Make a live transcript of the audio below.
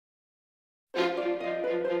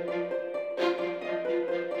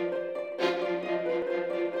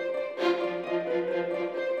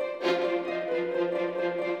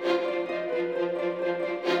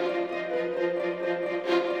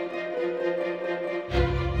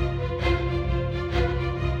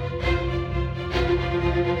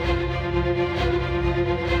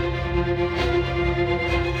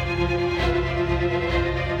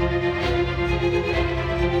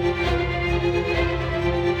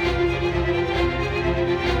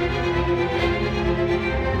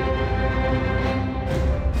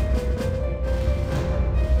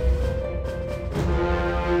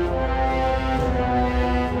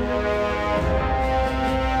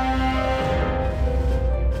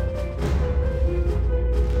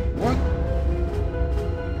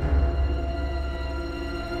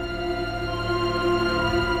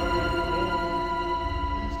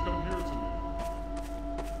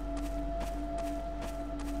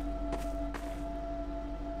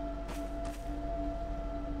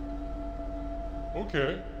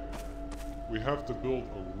Okay, we have to build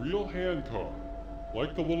a real hand car,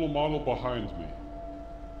 like the little model behind me.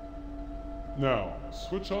 Now,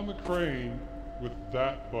 switch on the crane with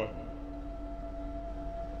that button.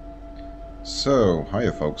 So,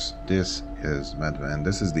 hiya folks, this is Medve, and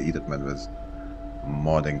this is the Eat It Medve's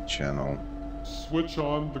modding channel. Switch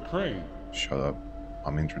on the crane. Shut up,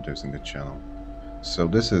 I'm introducing the channel. So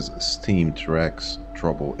this is Steam Tracks,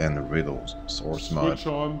 Trouble and Riddles source mod. Switch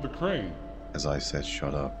on the crane. As I said,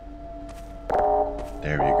 shut up.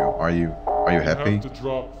 There you go. Are you happy? You have to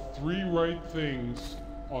drop 3 right things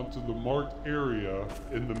onto the marked area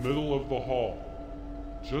in the middle of the hall.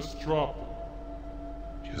 Just drop them.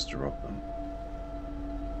 Just drop them.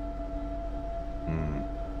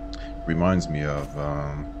 Reminds me of,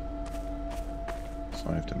 so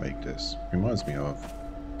I have to make this. Reminds me of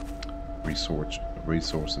resource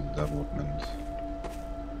and development.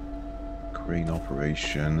 Crane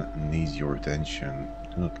operation needs your attention.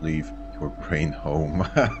 Do not leave your brain home.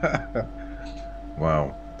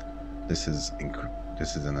 Wow, this is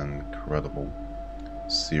an incredible,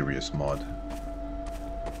 serious mod.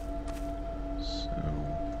 So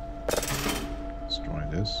let's try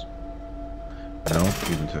this. No,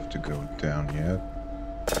 you don't have to go down yet.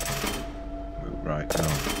 Move right. No,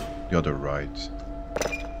 the other right.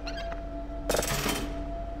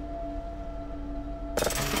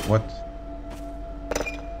 What?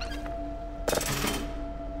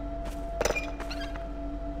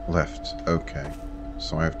 Left. Okay.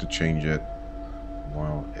 So I have to change it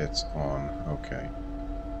while it's on. Okay.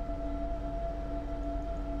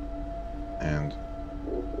 And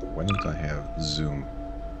why don't I have zoom?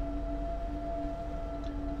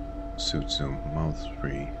 Suit zoom. Mouth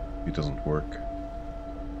 3. It doesn't work.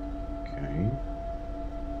 Okay.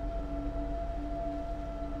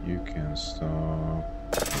 You can stop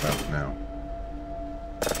about now.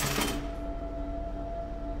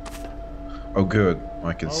 Oh good,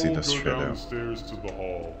 I can see the shadow. I will go downstairs to the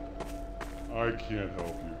hall. I can't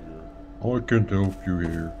help you here. I can't help you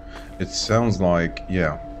here. It sounds like,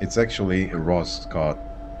 yeah, it's actually Ross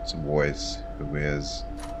Scott's voice, who is,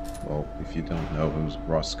 well, if you don't know who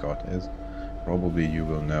Ross Scott is, probably you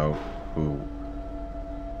will know who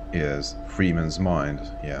is Freeman's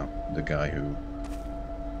Mind. Yeah, the guy who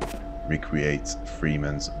recreates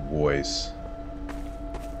Freeman's voice.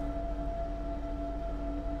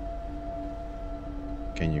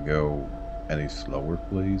 Can you go any slower,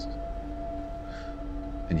 please?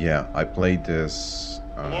 And yeah, I played this...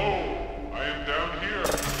 Hello, I am down here.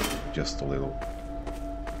 Just a little.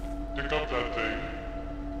 Pick up that thing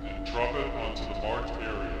and drop it onto the marked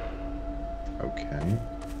area. Okay.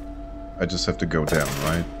 I just have to go down,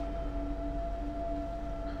 right?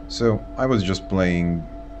 So, I was just playing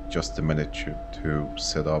just a minute to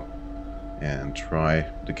set up and try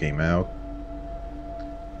the game out.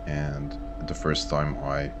 And the first time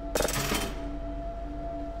I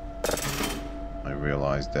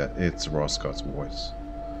realized that it's Ross Scott's voice.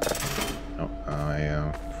 Oh,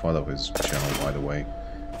 I follow his channel, by the way.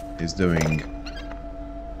 He's doing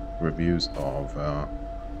reviews of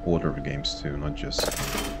older games too, not just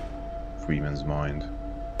Freeman's Mind.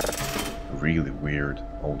 Really weird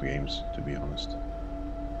old games, to be honest.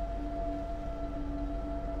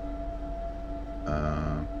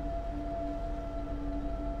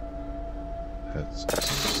 Let's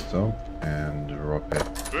stop and drop it.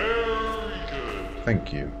 Very good.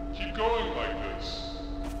 Thank you. Keep going like this.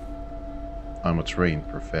 I'm a trained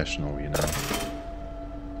professional, you know.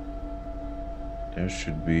 There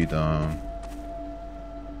should be the...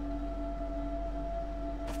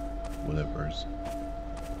 whatever's.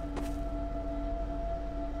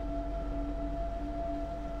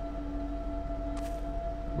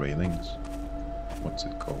 Railings? What's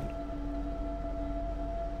it called?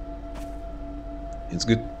 It's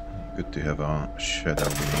good to have a shadow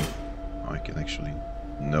beneath. I can actually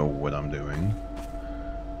know what I'm doing.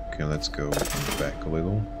 Okay, let's go back a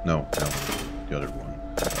little. No, the other one.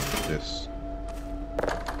 This.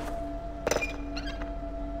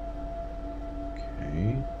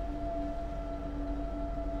 Okay.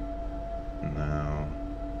 Now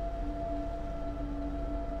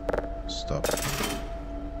stop.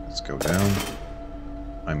 Let's go down.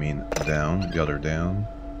 I mean down, the other down.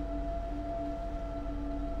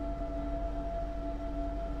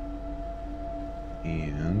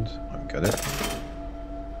 And I've got it.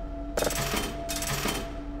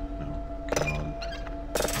 No, come on.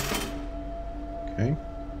 Okay.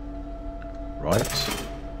 Right.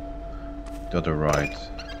 The other right.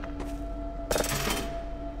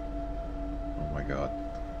 Oh my god.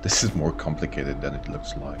 This is more complicated than it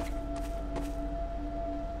looks like.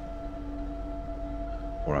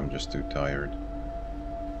 Or I'm just too tired.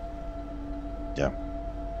 Yeah.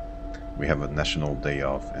 We have a national day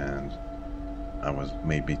off and I was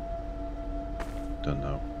maybe, don't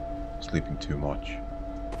know, sleeping too much.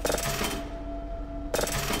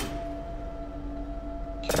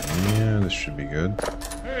 Okay, yeah, this should be good.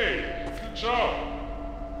 Hey, good job.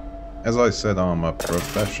 As I said, I'm a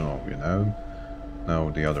professional, you know? No,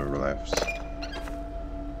 the other left.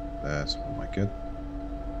 That's like it.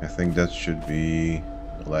 I think that should be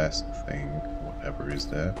the last thing, whatever is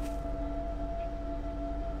there.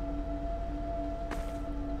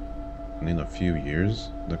 And in a few years,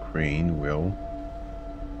 the crane will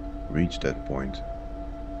reach that point.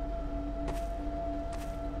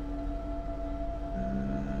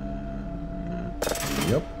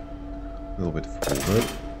 Yep. A little bit forward.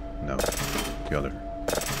 No, the other.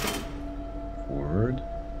 Forward.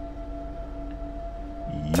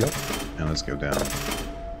 Yep. And let's go down.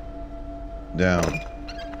 Down.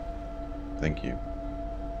 Thank you.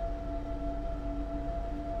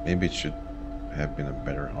 Maybe it should have been a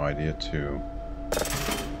better idea to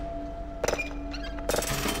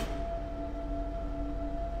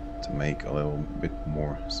make a little bit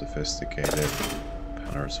more sophisticated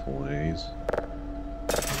patterns for these.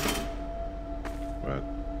 But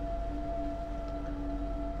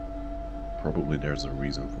probably there's a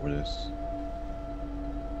reason for this.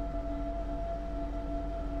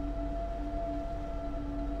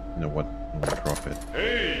 You know what? I'm gonna drop it.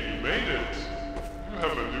 Hey, you made it. You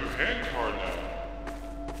have a new handcar now.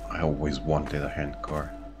 I always wanted a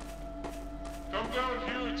handcar. Come down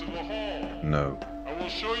here to the hall. No. I will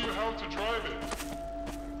show you how to drive it.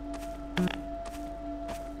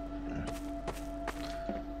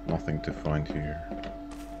 Nothing to find here.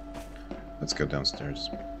 Let's go downstairs.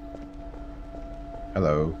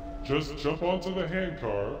 Hello. Just jump onto the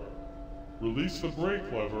handcar, release the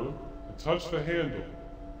brake lever, and touch the handle.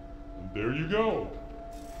 And there you go.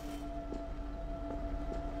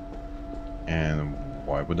 And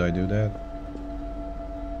why would I do that?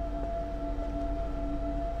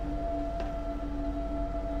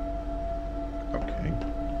 Okay.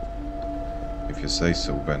 If you say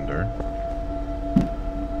so, vendor.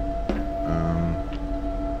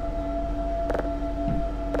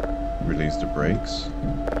 Release the brakes.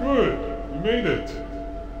 Good, you made it.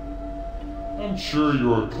 I'm sure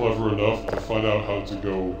you're clever enough to find out how to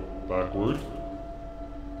go backward.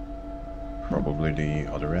 Probably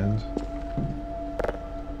the other end.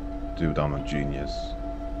 Dude, I'm a genius.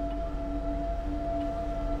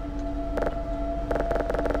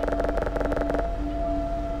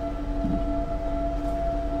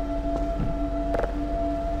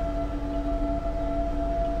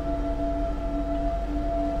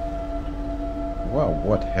 Wow,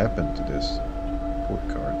 what happened to this port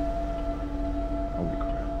card? Holy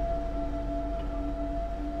crap.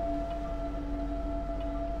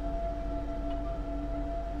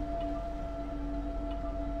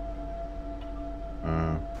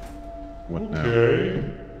 What now? Okay.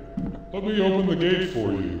 Let me open the gate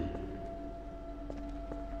for you.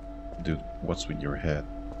 Dude, what's with your head?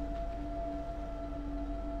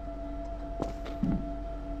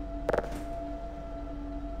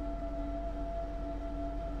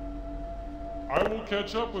 I will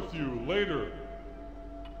catch up with you later.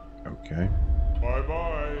 Okay.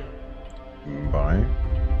 Bye-bye. Bye.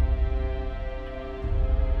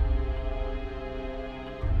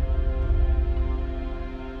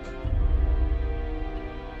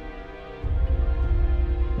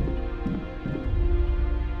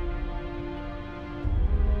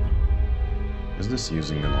 Is this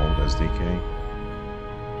using an old SDK?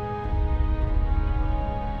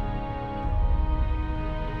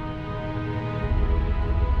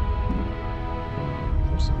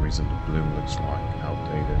 For some reason the bloom looks like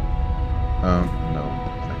outdated. No,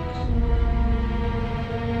 thanks.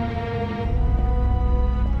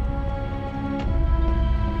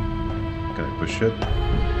 Can I push it?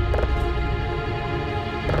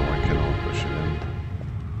 No, I cannot push it in.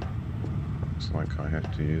 Looks like I have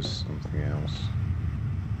to use something else.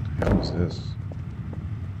 What the hell is this?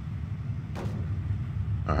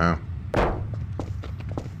 Uh-huh.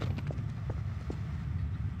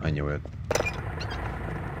 I knew it.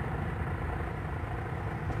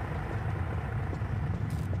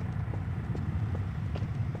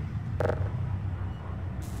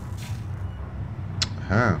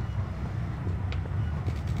 Aha.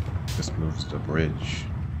 This moves the bridge.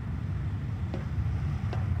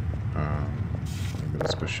 Maybe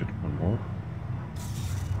let's push it one more.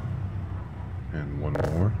 And one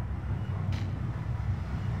more.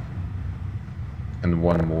 And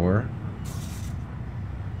one more.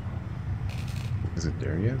 Is it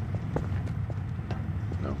there yet?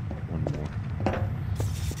 No, one more.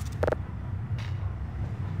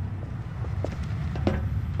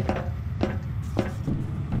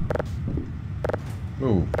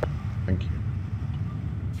 thank you.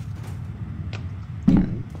 Okay.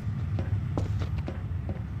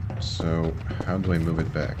 So, how do I move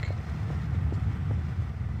it back?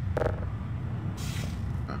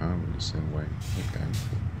 In the same way. Okay.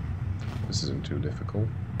 This isn't too difficult.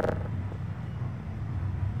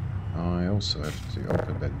 I also have to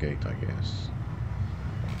open that gate, I guess.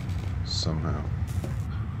 Somehow.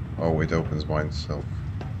 Oh, it opens by itself.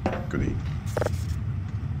 Goodie.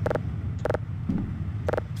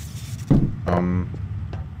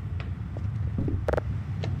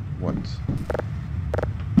 What?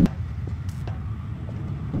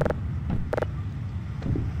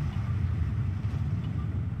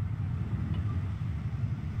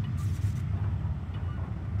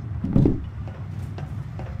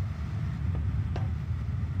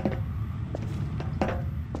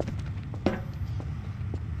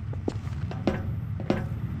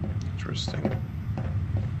 Interesting.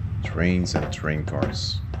 Trains and train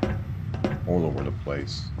cars all over the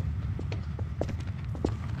place.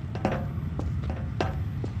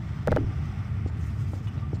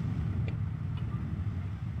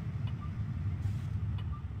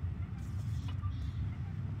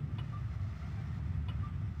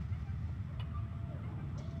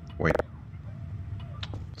 Wait.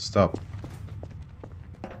 Stop.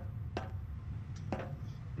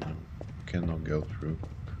 No, cannot go through.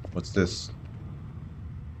 What's this?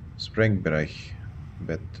 Springbrech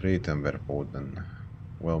betreten verboten.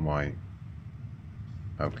 Well, my...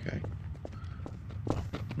 Okay.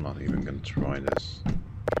 I'm not even gonna try this.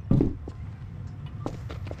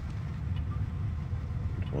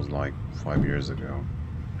 It was like 5 years ago,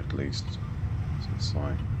 at least, since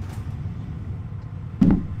I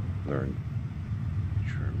learned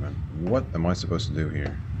German. What am I supposed to do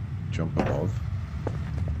here? Jump above?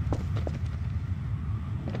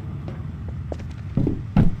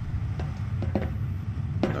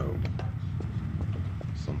 No.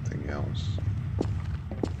 Something else.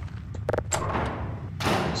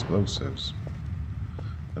 Explosives.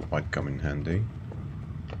 That might come in handy.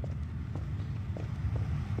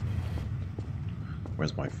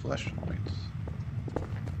 Where's my flashlight?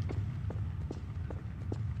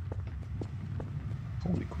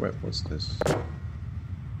 Holy crap, what's this?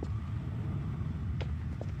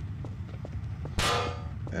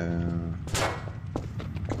 Can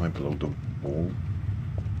I blow the wall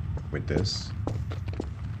with this?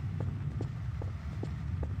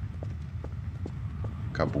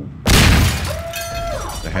 Kaboom.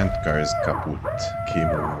 The handcar is kaput. Game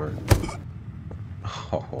over.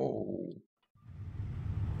 Oh.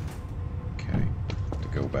 Okay. To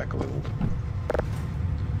go back a little.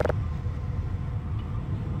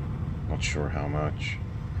 Not sure how much.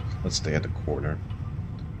 Let's stay at the corner.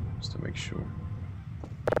 Just to make sure.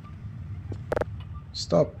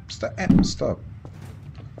 Stop! Stop! Stop!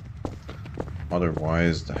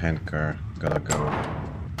 Otherwise, the handcar gonna go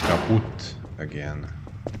kaput again.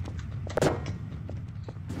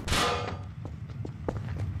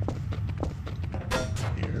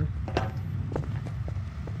 Here.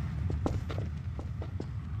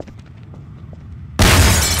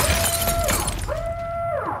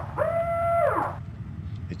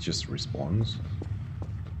 It just respawns.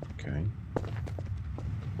 Okay.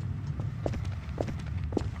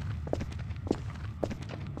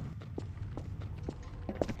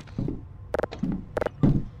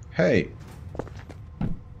 Hey!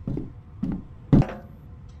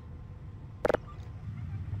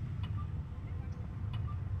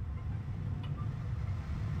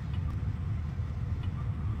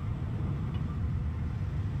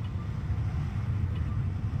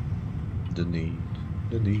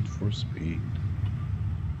 The need for speed.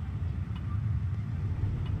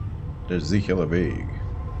 Der sichere Weg.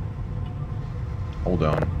 Hold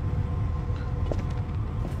on.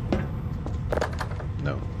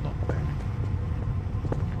 No, nothing.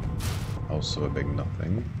 Also a big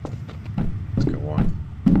nothing. Let's go on.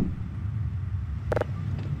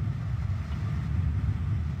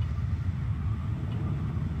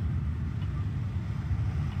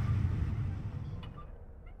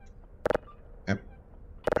 Yep.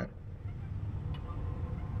 Right.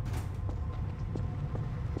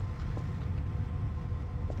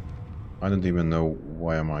 I don't even know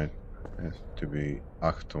why I might have to be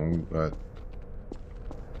Achtung, but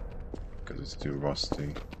because it's too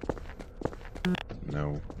rusty.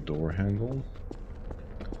 No door handle.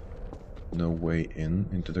 No way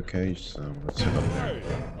into the cage, so let's head up there. Hey,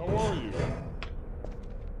 how are you?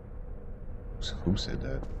 Who said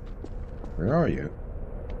that? Where are you?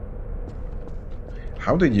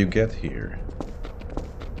 How did you get here?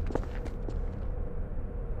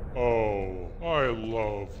 Oh, I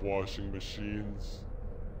love washing machines.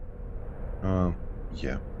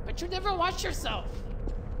 Yeah. But you never wash yourself.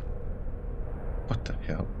 What the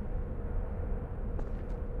hell?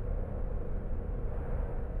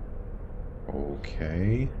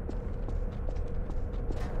 Okay.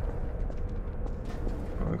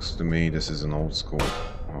 Looks to me this is an old school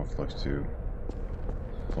Half-Life 2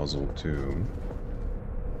 puzzle too.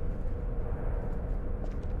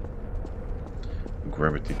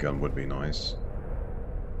 Gravity gun would be nice.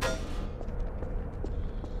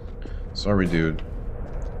 Sorry, dude.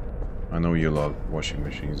 I know you love washing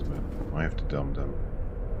machines, but I have to dump them.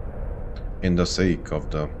 In the sake of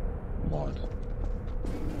the mod.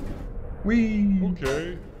 Whee!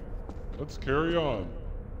 Okay, let's carry on.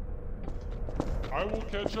 I will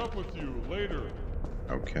catch up with you later.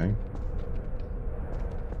 Okay.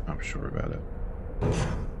 I'm sure about it.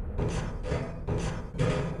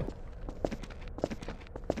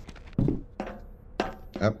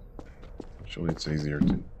 Yep. Actually, it's easier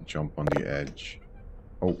to jump on the edge.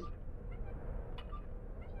 Oh.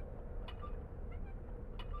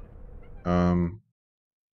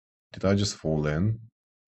 Did I just fall in?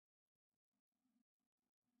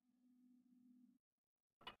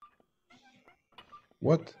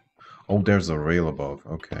 What? Oh, there's a rail above.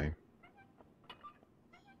 Okay.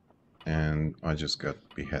 And I just got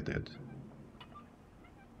beheaded.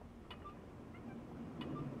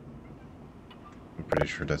 I'm pretty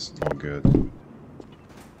sure that's not good.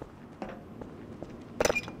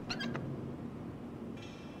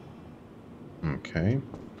 Okay.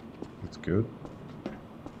 That's good.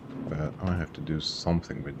 But I have to do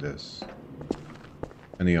something with this.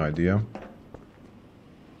 Any idea?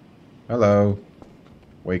 Hello.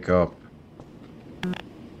 Wake up.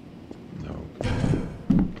 No.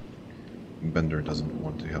 Bender doesn't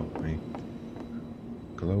want to help me.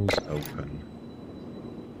 Close open.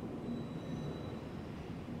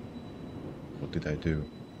 What did I do?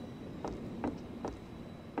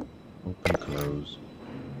 Open, close.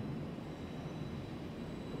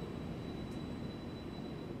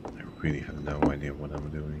 I really have no idea what I'm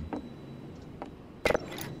doing.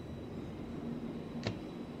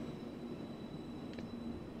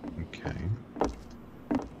 Okay.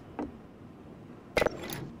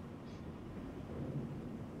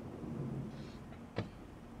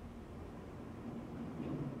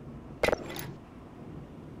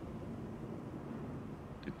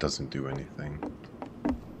 It doesn't do anything.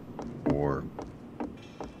 Or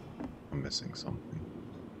I'm missing something.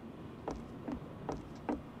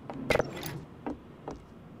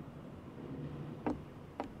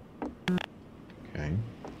 Okay.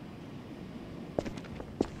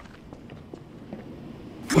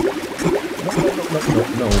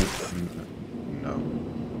 No.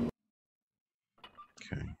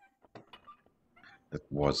 Okay. That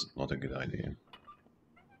was not a good idea.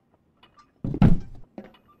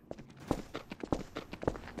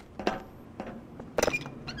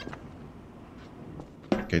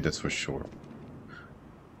 Okay, that's for sure.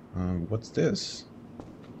 What's this?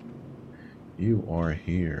 You are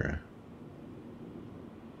here.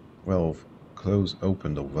 Valve. Close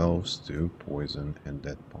open the valves to poison and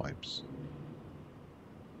dead pipes.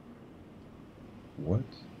 What?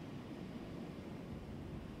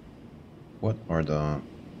 What are the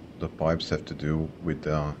pipes have to do with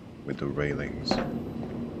the railings? I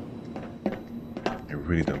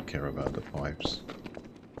really don't care about the pipes.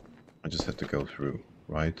 I just have to go through,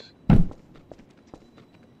 right?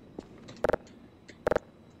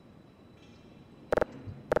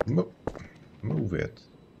 Move it.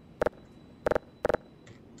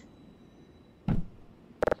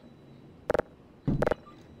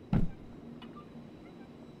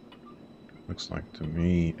 Looks like to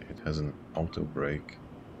me it has an auto brake.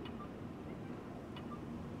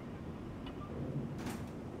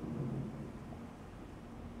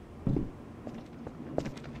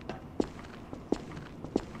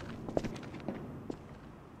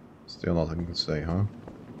 Still nothing to say, huh?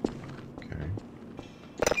 Okay.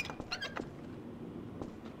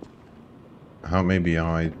 How maybe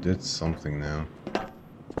I did something now.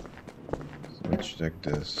 So let's check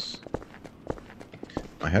this.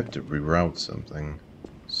 I have to reroute something.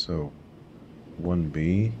 So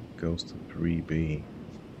 1B goes to 3B.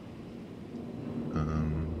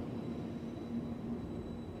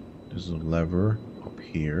 There's a lever up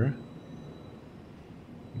here.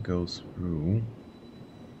 It goes through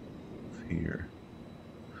here.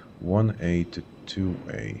 1A to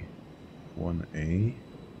 2A. 1A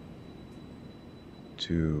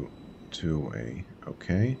to 2A.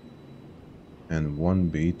 Okay. And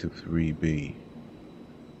 1B to 3B.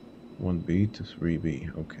 1B to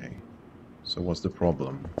 3B. Okay. So what's the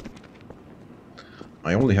problem?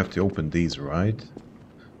 I only have to open these, right?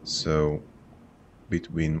 So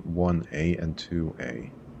between 1A and 2A.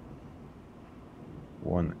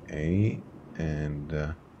 1A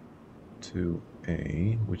and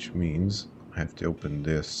 2A, which means I have to open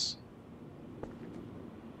this.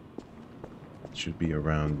 It should be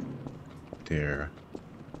around there.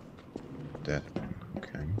 That one,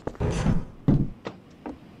 okay.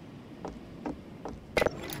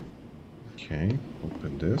 Okay,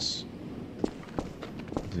 open this.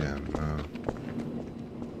 Then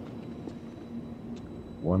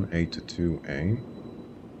 1A to 2A.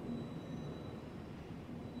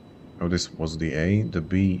 Oh, this was the A. The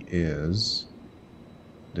B is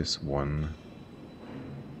this one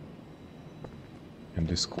in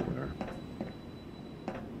this corner.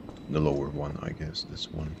 The lower one, I guess. This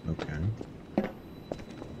one. Okay.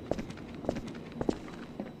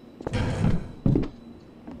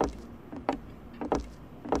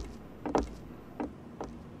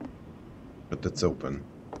 But that's open.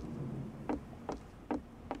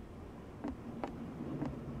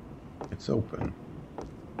 It's open.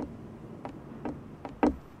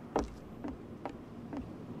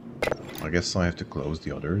 I guess I have to close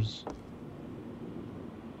the others.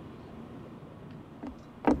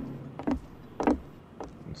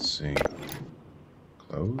 Let's see.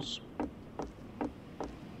 Close.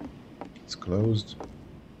 It's closed.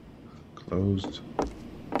 Closed.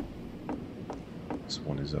 This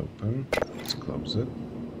one is open. Let's close it.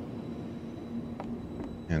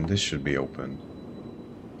 And this should be open.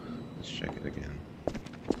 Let's check it again.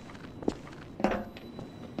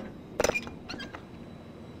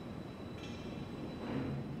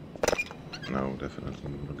 No,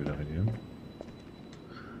 definitely not a good idea.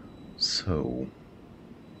 So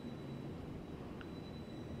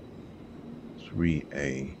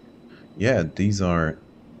 3A. Yeah, these are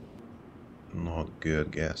not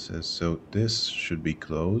good guesses. So this should be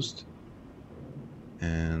closed.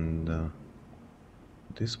 And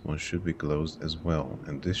this one should be closed as well.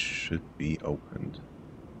 And this should be opened.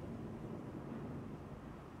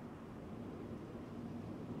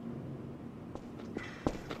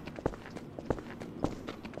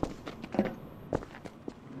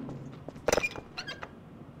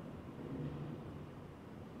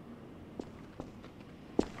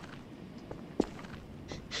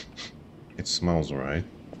 It smells right.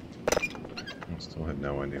 I still have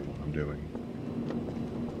no idea what I'm doing.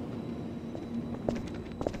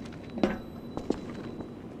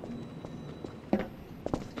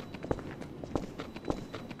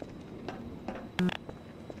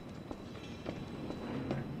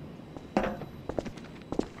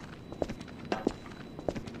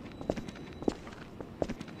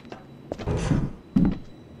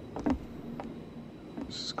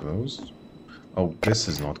 This is closed. Oh, this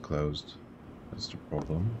is not closed. That's the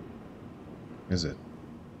problem. Is it?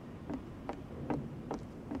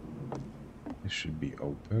 It should be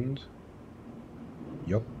opened.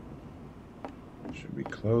 Yup. Should be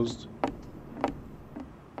closed.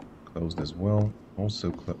 Closed as well.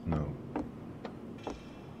 Also no.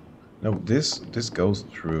 No, this goes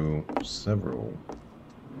through several.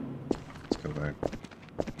 Let's go back.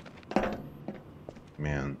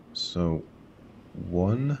 Man, so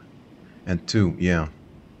 1 and 2, yeah.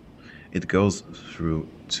 It goes through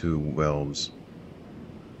 2 wells.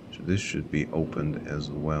 So this should be opened as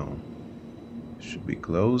well. It should be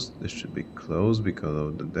closed. This should be closed because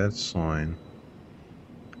of the dead sign.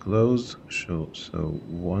 Closed. So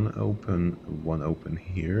one open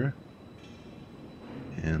here.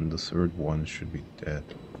 And the third one should be dead.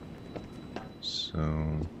 So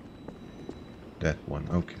that one,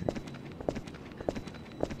 okay.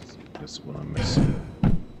 That's what I'm missing.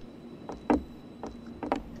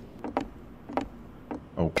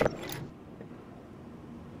 Open.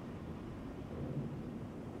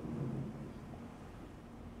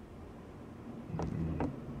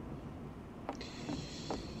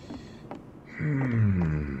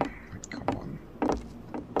 Come on.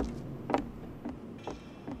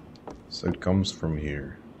 So it comes from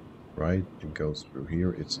here, right? It goes through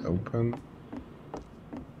here. It's open.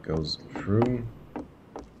 Goes through.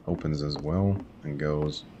 Opens as well and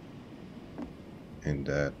goes in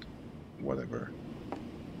that whatever.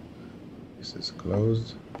 This is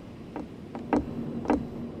closed.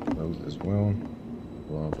 Closed as well.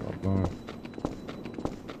 Blah blah blah.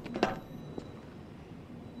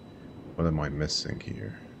 What am I missing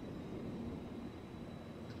here?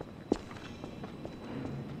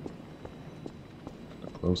 The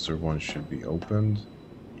closer one should be opened.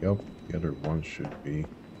 Yup, the other one should be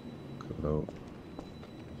closed.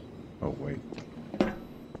 Oh wait.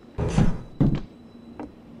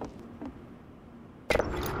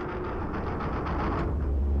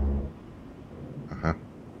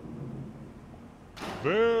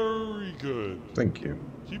 Very good. Thank you.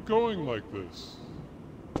 Keep going like this.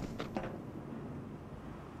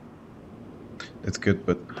 It's good,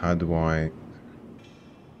 but how do I...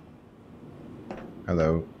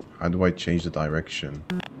 Hello? How do I change the direction?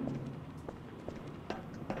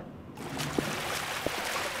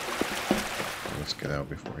 Let's get out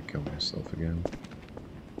before I kill myself again.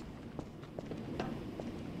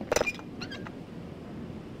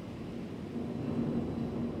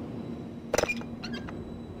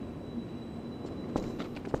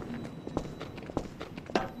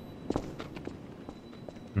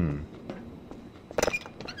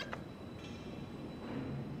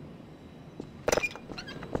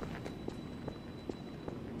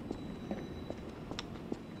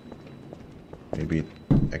 Maybe it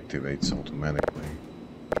activates automatically.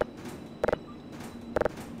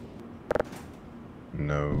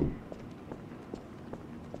 No.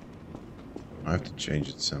 I have to change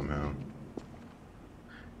it somehow.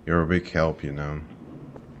 You're a big help, you know.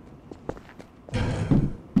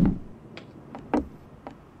 I'm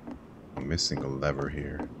missing a lever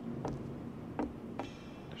here.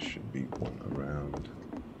 There should be one around.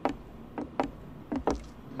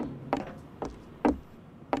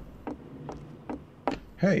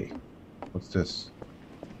 Hey, what's this?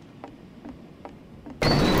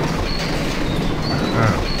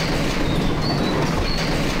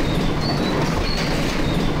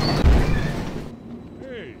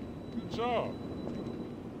 Hey, good job.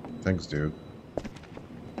 Thanks, dude.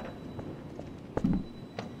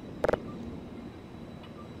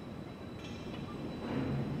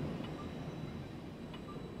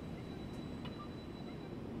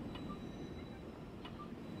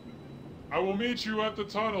 I will meet you at the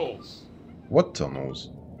tunnels. What tunnels?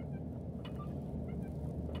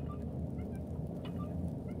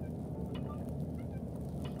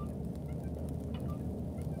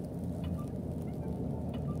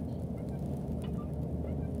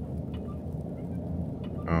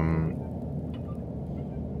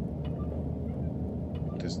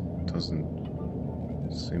 This doesn't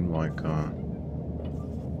seem like a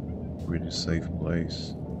really safe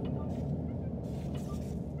place.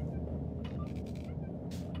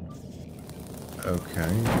 Okay,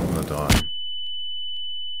 I'm gonna die.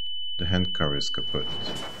 The handcar is kaput.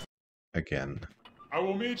 Again. I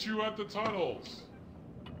will meet you at the tunnels.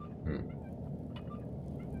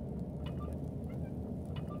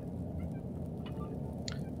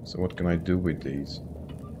 So what can I do with these?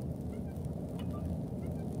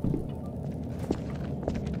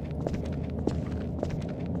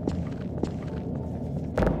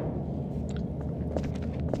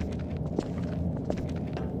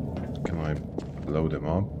 Can I blow them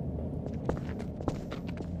up?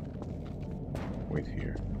 Wait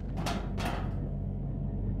here.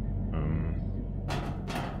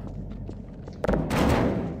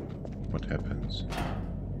 What happens?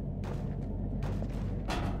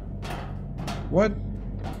 What?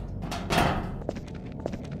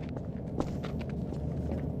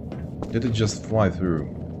 Did it just fly through?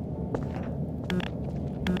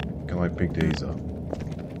 Can I pick these up?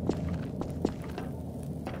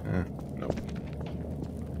 No.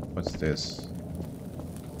 What's this?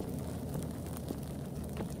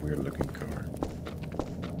 Weird looking car.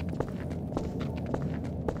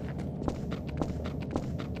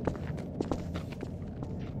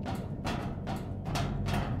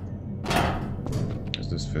 Is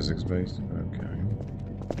this physics based? Okay.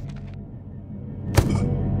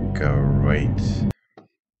 Great.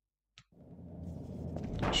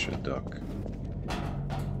 I should duck.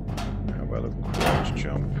 How about a crouch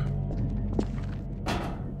jump?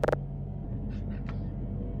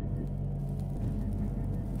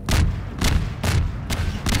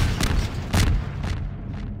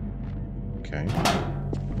 Okay.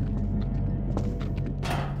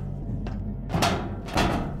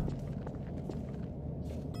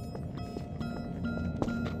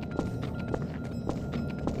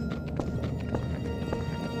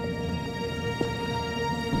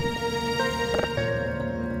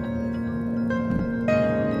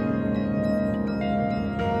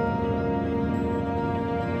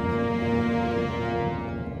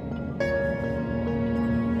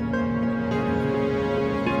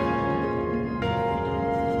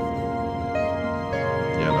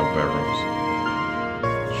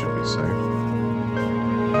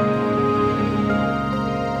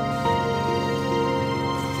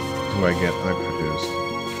 Do I get reproduced?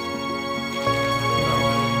 No.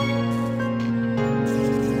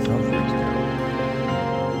 How free to go?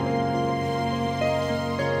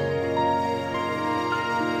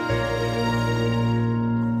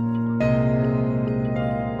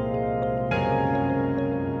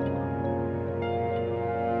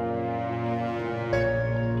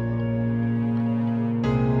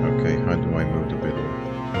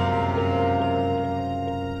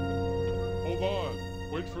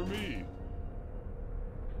 for me.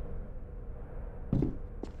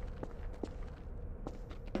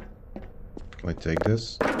 Can I take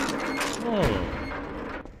this? Oh,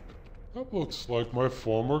 that looks like my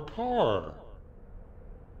former car.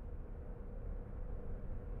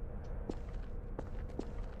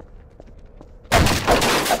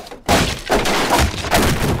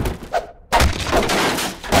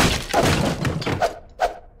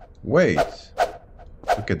 Wait!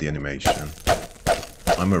 Look at the animation.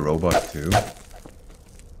 I'm a robot too.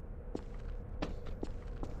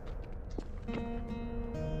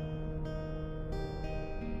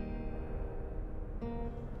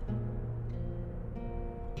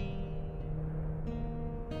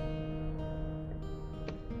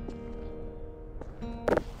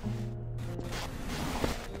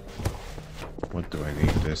 What do I need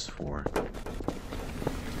this for?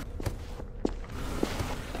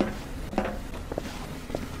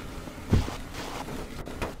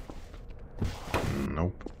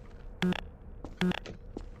 Nope.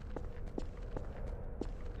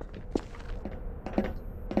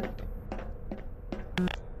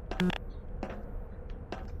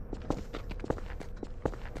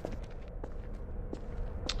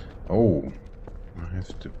 Oh, I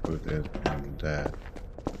have to put it in that.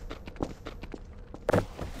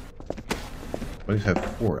 But you have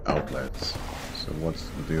 4 outlets, so what's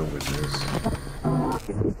the deal with this?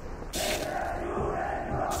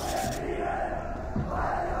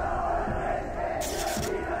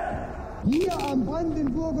 Hier am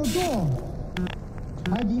Brandenburger Tor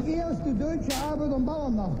hat die erste deutsche Arbeit- und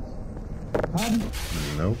Bauernnacht.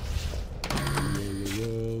 Nope.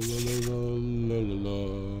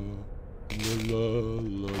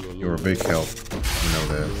 You're a big help, you know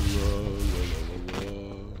that.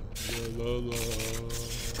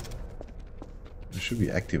 I should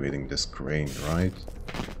be activating this crane, right?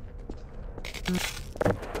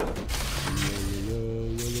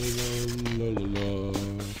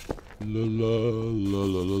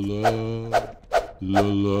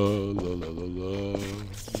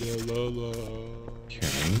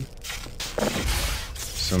 Okay.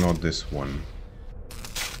 So not this one.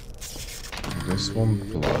 This one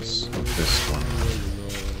plus this one.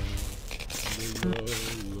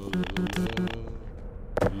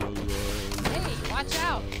 Hey, watch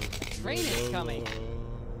out! Train is coming.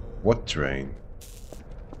 What train?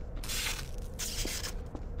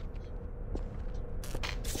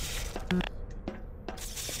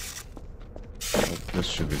 Oh, this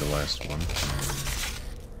should be the last one.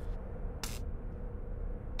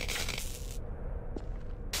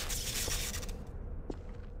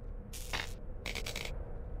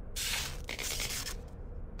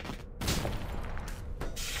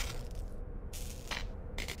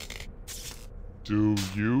 Do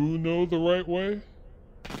you know the right way?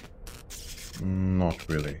 Not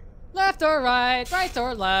really. Left or right, right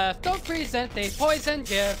or left. Don't present a poison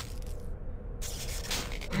gift.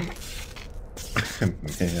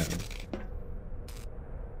 Man.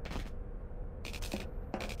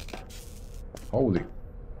 Holy.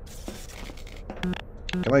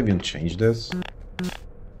 Can I even change this?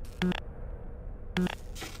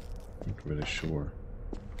 Not really sure.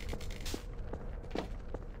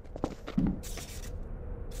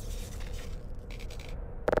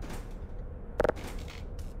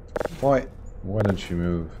 Why? Why don't you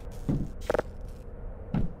move?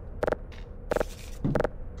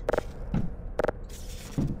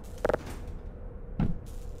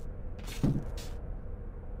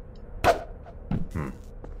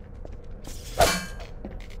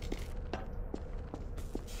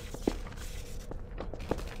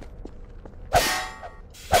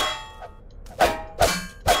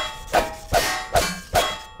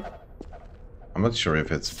 I'm not sure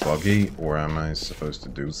if it's buggy or am I supposed to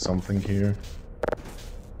do something here?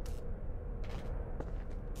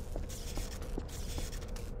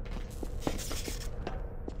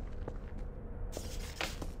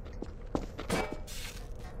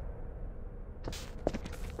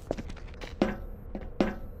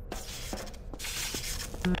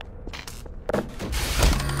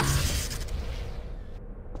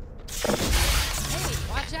 Hey,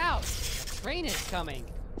 watch out! Train is coming.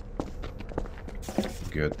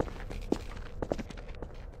 Good.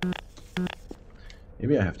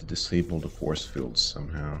 Maybe I have to disable the force fields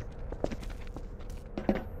somehow.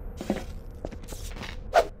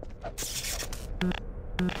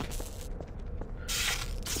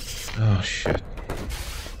 Oh shit.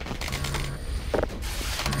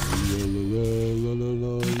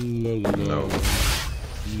 No.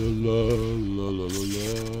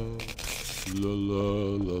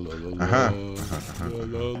 Aha.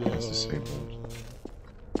 It's disabled.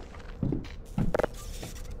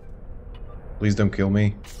 Please don't kill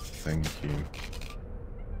me. Thank you.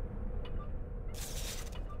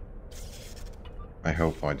 I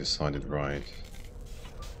hope I decided right.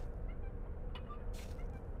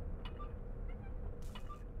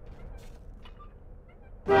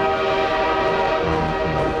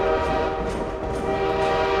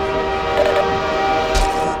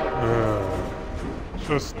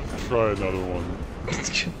 Just try another one.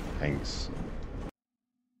 Thanks.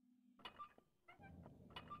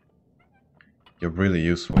 You're really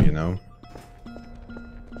useful, you know?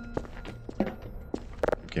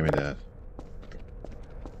 Give me that.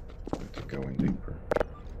 I have to go in deeper.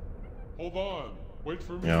 Hold on. Wait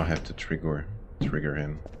for me. Yeah, I'll have to trigger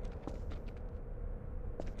him.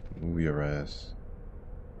 Move your ass.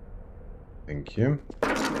 Thank you.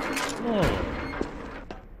 Oh.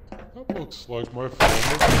 That looks like my phone.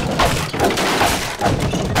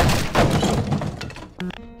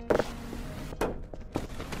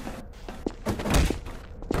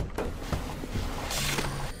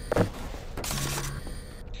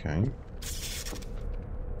 Okay.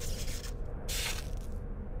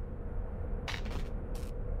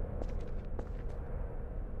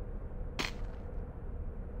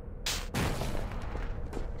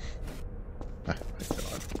 Ah, my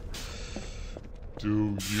God.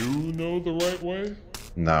 Do you know the right way?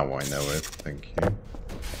 Now I know it, thank you.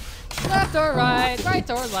 Left or right, right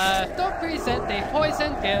or left. Don't present a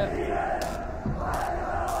poison gift.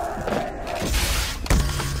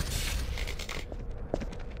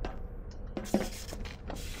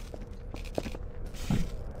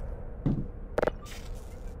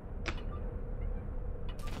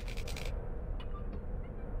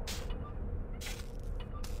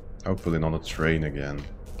 Hopefully not a train again.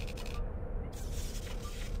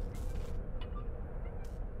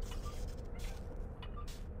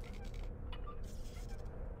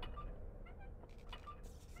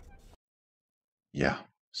 Yeah,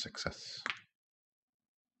 success.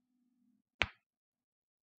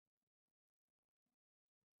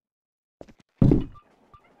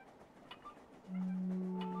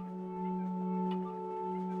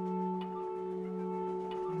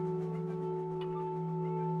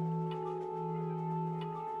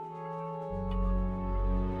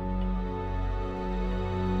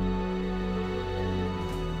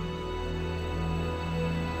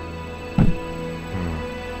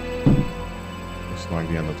 Looks like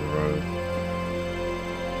the end of the road.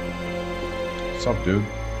 What's up, dude?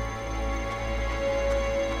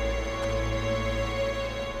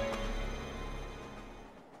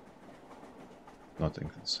 Nothing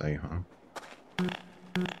to say, huh?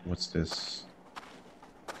 What's this?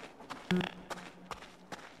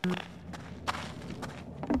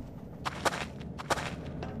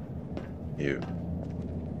 You.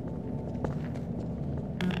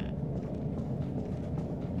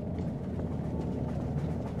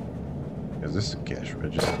 Is this a cash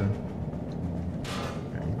register?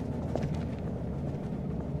 Okay.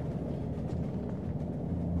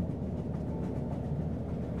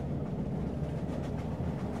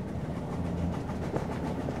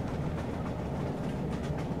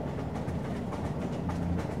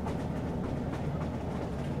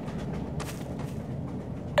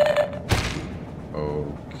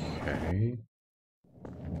 Okay.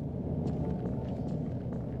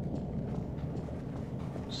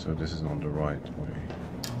 So this is on the right way.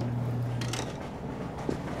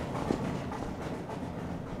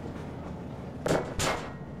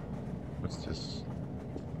 What's this?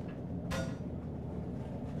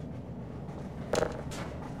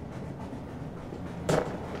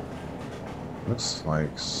 Looks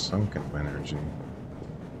like sunken energy.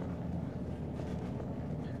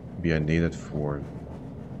 Maybe I need it for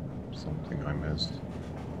something I missed.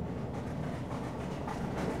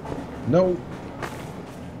 No!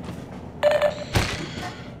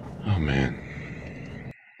 Oh man.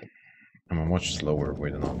 I'm a much slower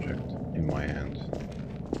with an object in my hand.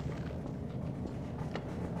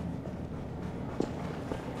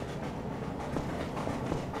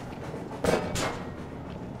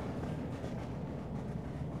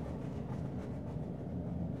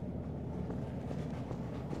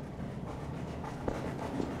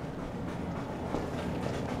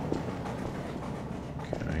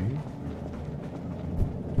 Okay.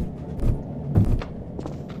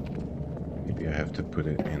 Maybe I have to put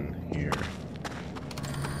it in here.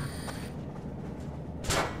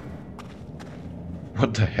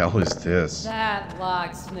 What the hell is this? That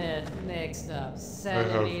locksmith mixed up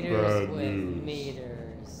centimeters bad with news.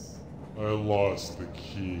 meters. I lost the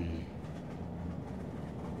key.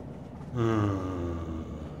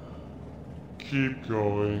 Keep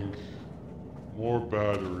going. More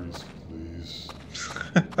batteries, please.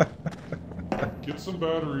 Get some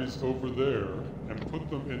batteries over there and put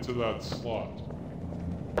them into that slot.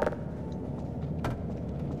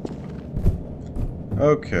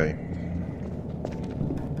 Okay.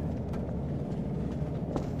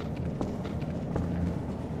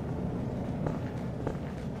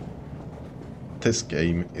 This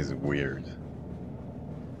game is weird.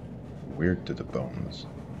 Weird to the bones.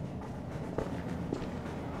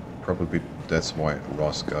 Probably that's why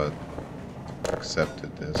Roscoe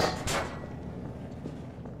accepted this.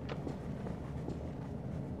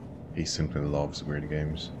 He simply loves weird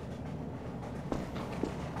games.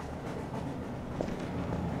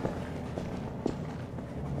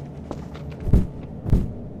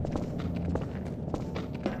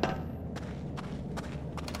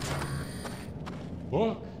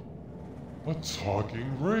 Look! A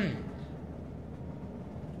talking ring!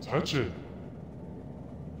 Touch it!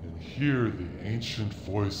 And hear the ancient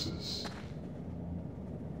voices.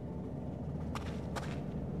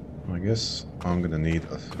 I guess I'm gonna need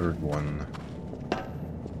a third one.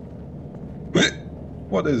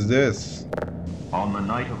 What is this? On the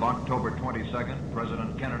night of October 22nd,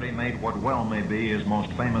 President Kennedy made what well may be his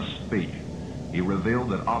most famous speech. He revealed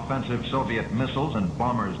that offensive Soviet missiles and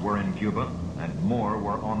bombers were in Cuba, and more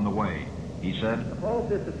were on the way. He said, Halt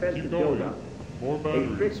this offensive Keep going. buildup. More A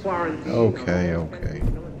batteries. strict quarantine. Okay, of all okay.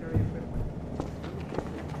 offensive military equipment.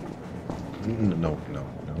 No.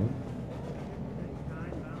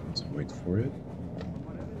 Let's wait for it.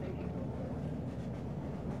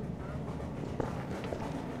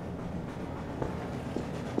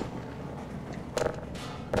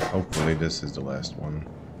 Hopefully this is the last one.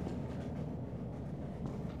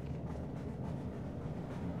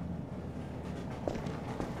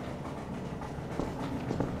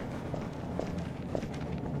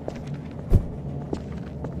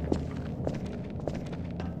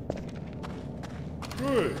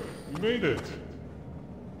 Good! You made it!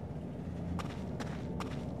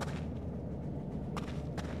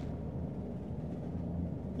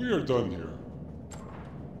 We are done here.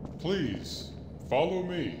 Please, follow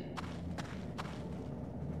me.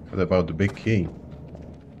 What about the big key?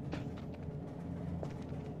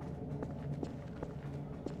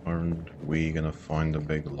 Aren't we gonna find a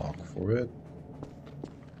big lock for it?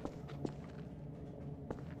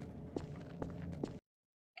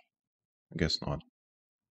 I guess not.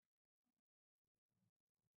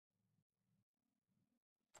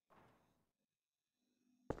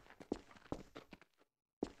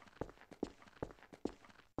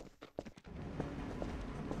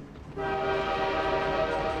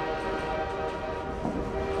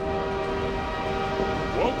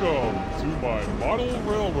 Welcome to my model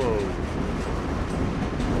railroad.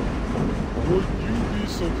 Would you be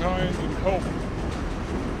so kind and help me?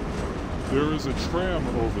 There is a tram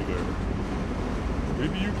over there.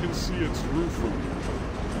 Maybe you can see its roof from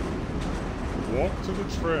here. Walk to the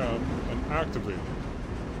tram and activate it.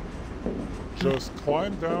 Just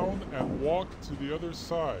climb down and walk to the other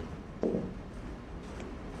side.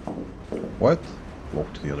 What?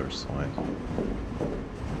 Walk to the other side.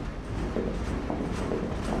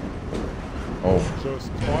 Oh,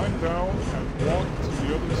 Just climb down and walk to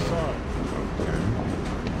the other side. okay.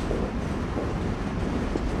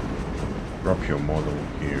 Drop your model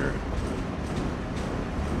here.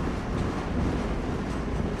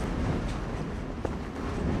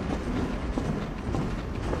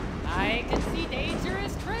 I can see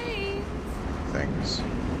dangerous trains. Thanks.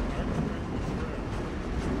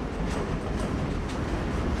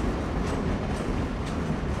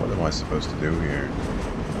 What am I supposed to do here?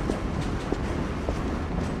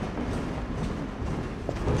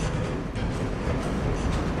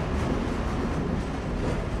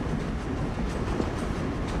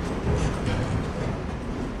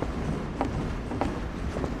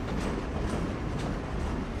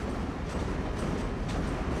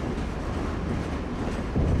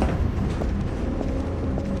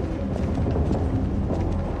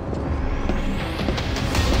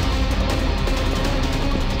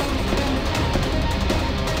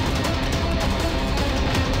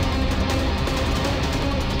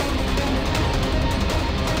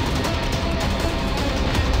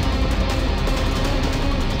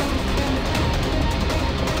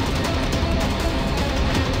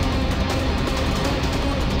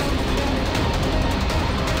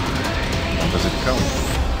 Does it count?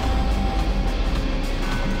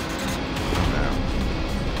 Now.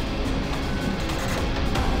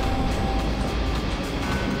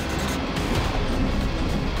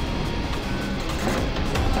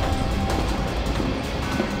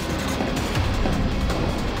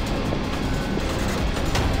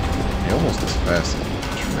 He almost as fast as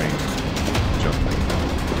the train jumping.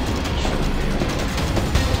 Shouldn't be.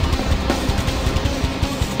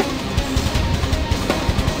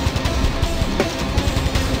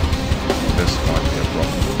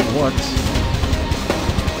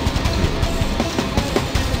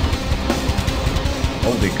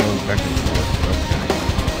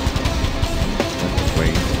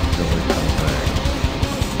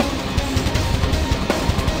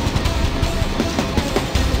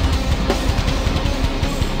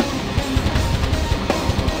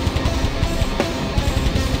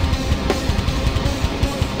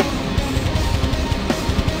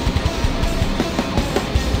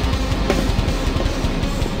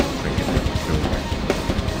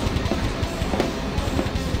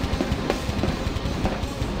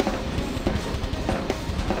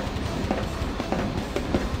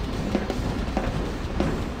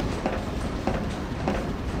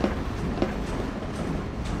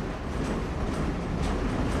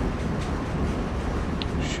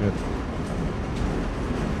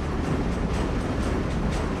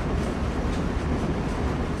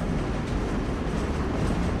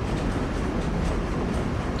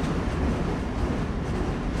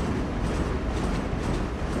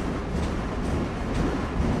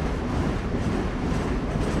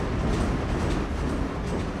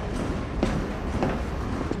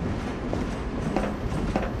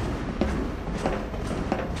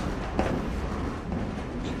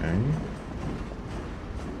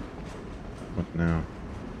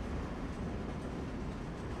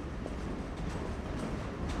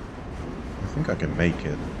 think I can make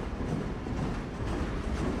it.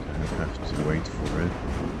 I have to wait for it.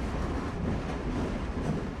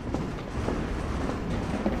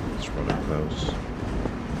 It's rather close.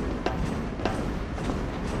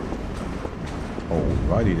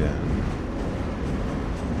 Alrighty then.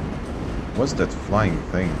 What's that flying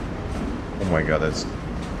thing? Oh my god, it's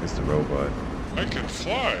the robot. I can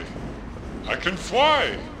fly. I can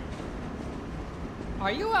fly.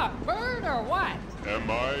 Are you a bird or what?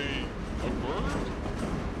 Am I a bird?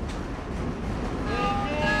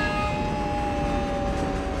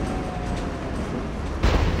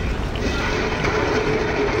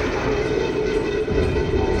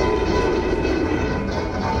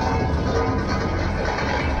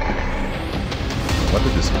 What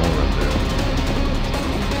did this moron do?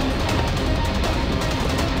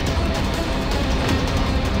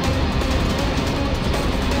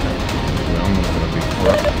 Well, I'm gonna be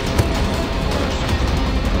crushed.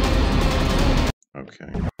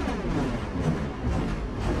 Okay.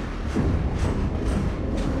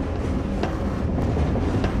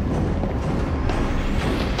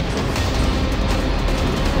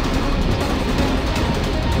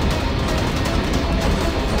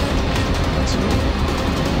 That's good.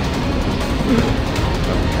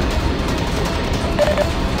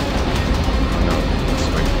 No, let's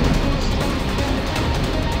wait for this.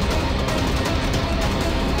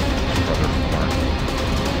 Brother Mark.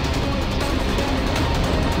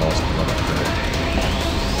 Lost another credit.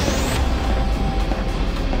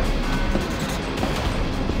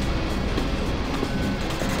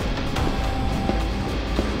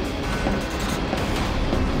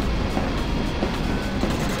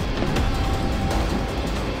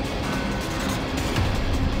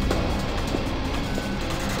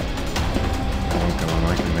 Come on, I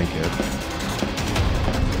can make it.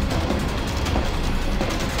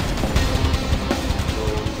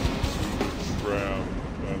 Ram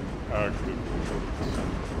and activate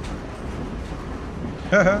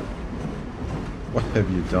What have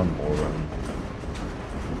you done, moron?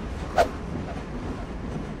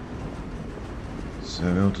 So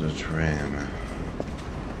go to the tram.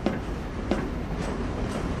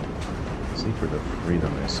 Secret of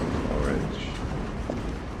freedom is courage.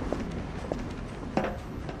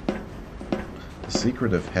 The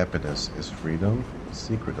secret of happiness is freedom. The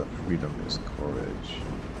secret of freedom is courage.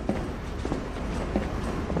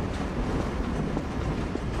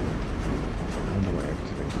 How do I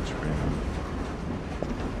activate the tram?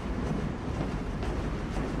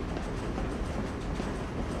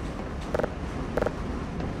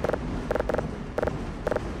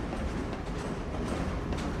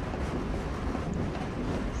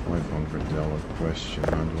 $500 question.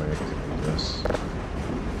 How do I activate this?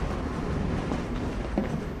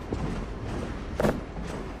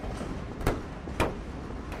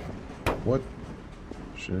 What?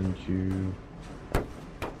 Shouldn't you?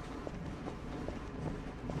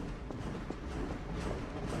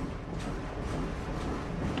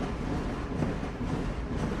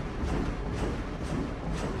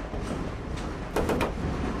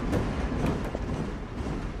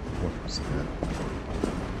 What was that?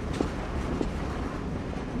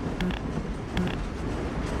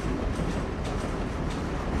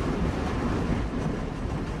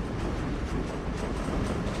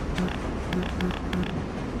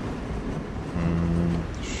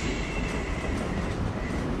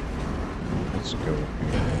 Let's go here.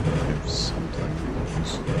 If something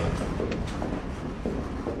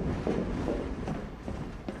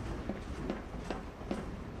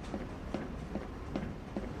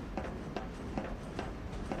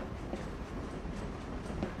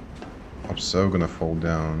I'm so gonna fall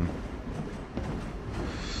down.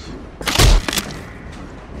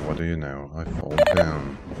 What do you know? I fall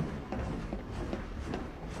down.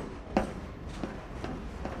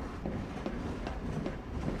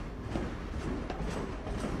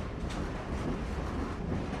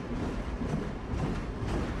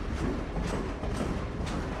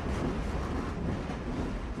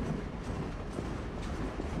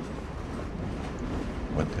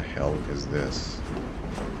 What the hell is this?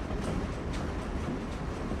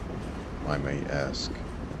 I may ask.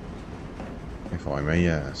 If I may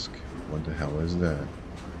ask, what the hell is that?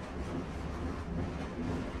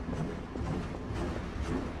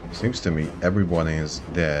 Seems to me everyone is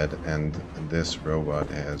dead and this robot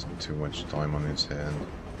has too much time on its hand.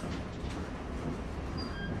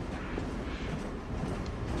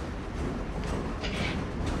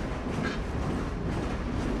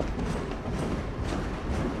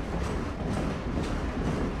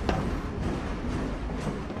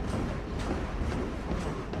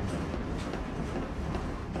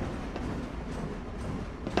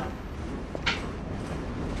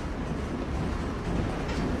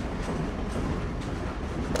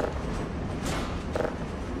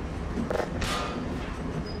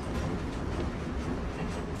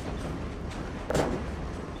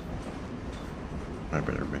 I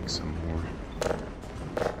better make some more.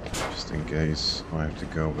 Just in case I have to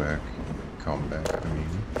go back, come back, I mean,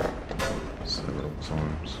 several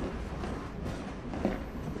times.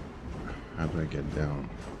 How do I get down?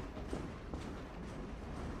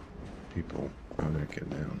 People, how do I get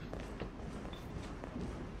down?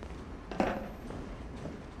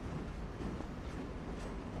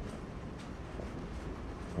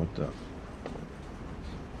 What the?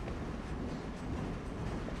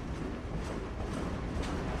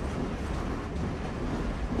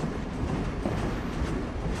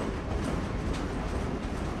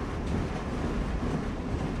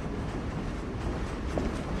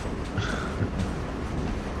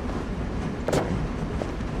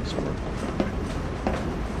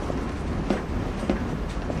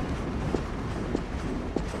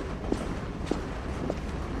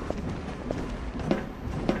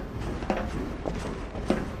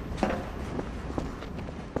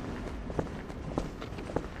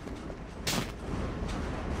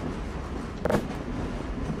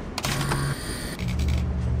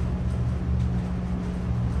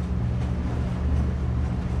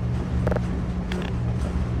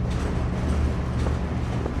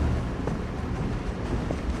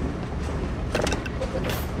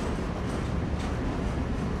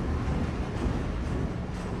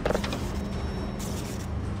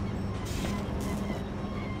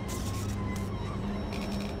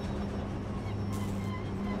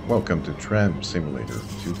 Welcome to Tram Simulator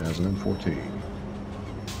 2014.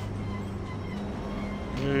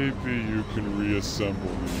 Maybe you can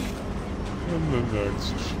reassemble me in the next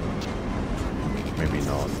show. Maybe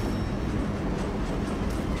not.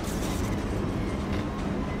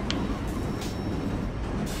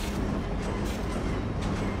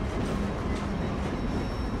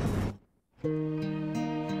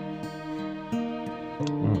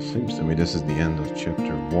 Well, it seems to me this is the end of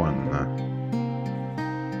chapter 1.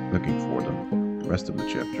 Looking for the rest of the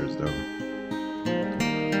chapters though.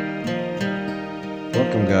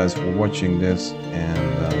 Welcome guys for watching this,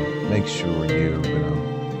 and make sure you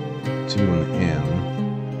tune in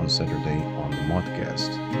on Saturday on the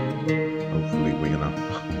modcast. Hopefully we're gonna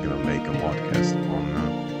make a modcast on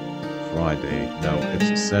Friday. No,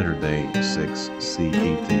 it's Saturday 6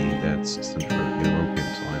 CET. That's Central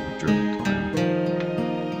European Time, German time.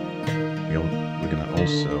 We're gonna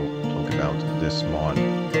also talk about this mod.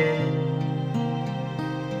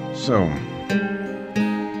 So,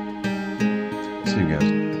 see you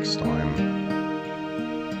guys.